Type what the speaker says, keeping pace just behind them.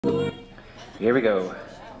Here we go.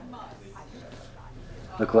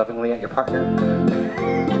 Look lovingly at your partner.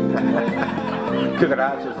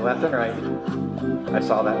 Cucarachas left and right. I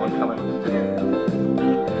saw that one coming.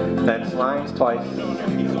 Fence lines twice.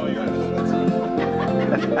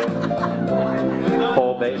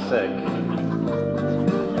 Full basic.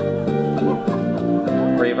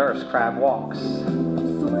 Reverse crab walks.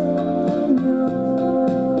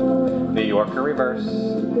 New Yorker reverse.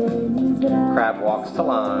 Crab walks to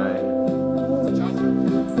line.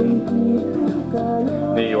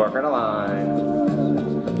 New Yorker to line.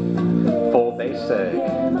 Full basic.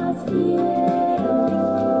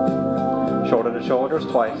 Shoulder to shoulders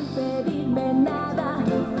twice.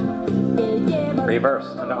 Reverse,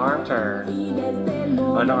 underarm turn.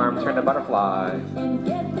 Underarm turn to butterfly.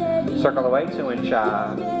 Circle away 2-inch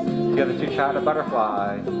shot. The other 2 shot to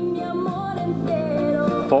butterfly.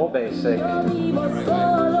 Full basic.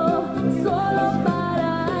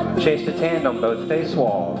 Chase to tandem, both face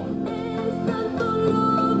wall.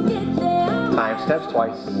 Time steps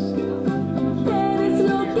twice.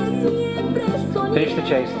 Finish the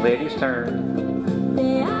chase, ladies turn.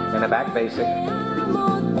 And a back basic.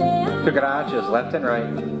 Cucarachas left and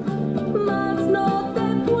right.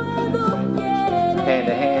 Hand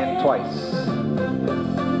to hand twice.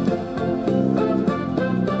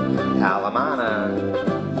 Alemana.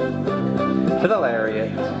 To the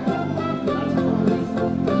lariat.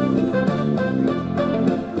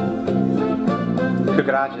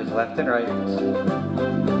 Cucarachas left and right.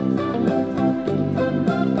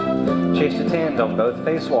 Chase to tandem, both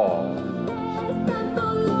face wall.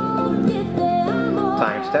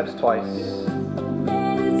 Time steps twice.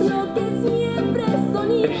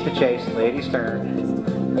 Finish the chase, ladies turn.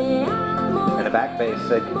 And a back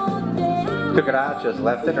basic. Cucarachas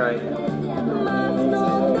left and right.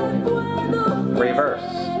 Reverse,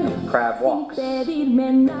 crab walks.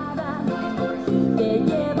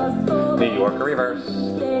 New Yorker reverse.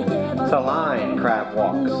 To line, crab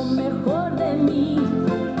walks.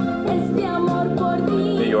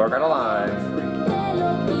 New Yorker to line.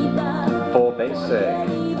 Full basic.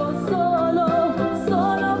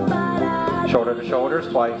 Shoulder to shoulders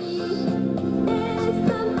twice.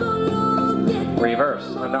 Reverse,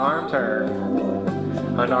 underarm turn.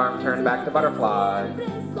 Underarm turn back to butterfly.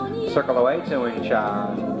 Circle away 2-inch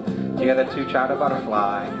shot. Together 2 shot to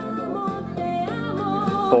butterfly.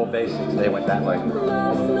 Full basics, they went that way.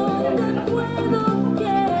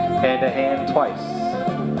 Hand to hand twice.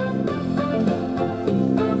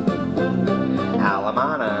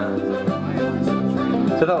 Alemana.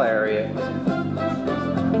 To the lariat.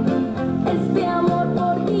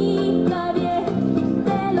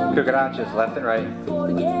 Cucarachas left and right.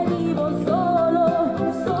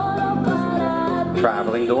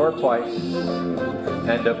 Traveling door twice.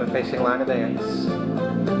 End open facing line of dance.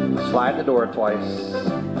 Slide the door twice.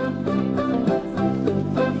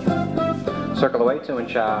 Circle away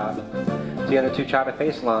 2-inch shot. The other 2 shot to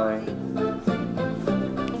face line.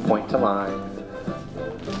 Point to line.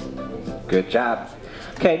 Good job.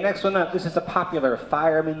 Okay, next one up. This is a popular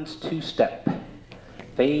fireman's 2-step.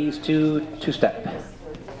 Phase 2 2-step.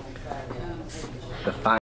 The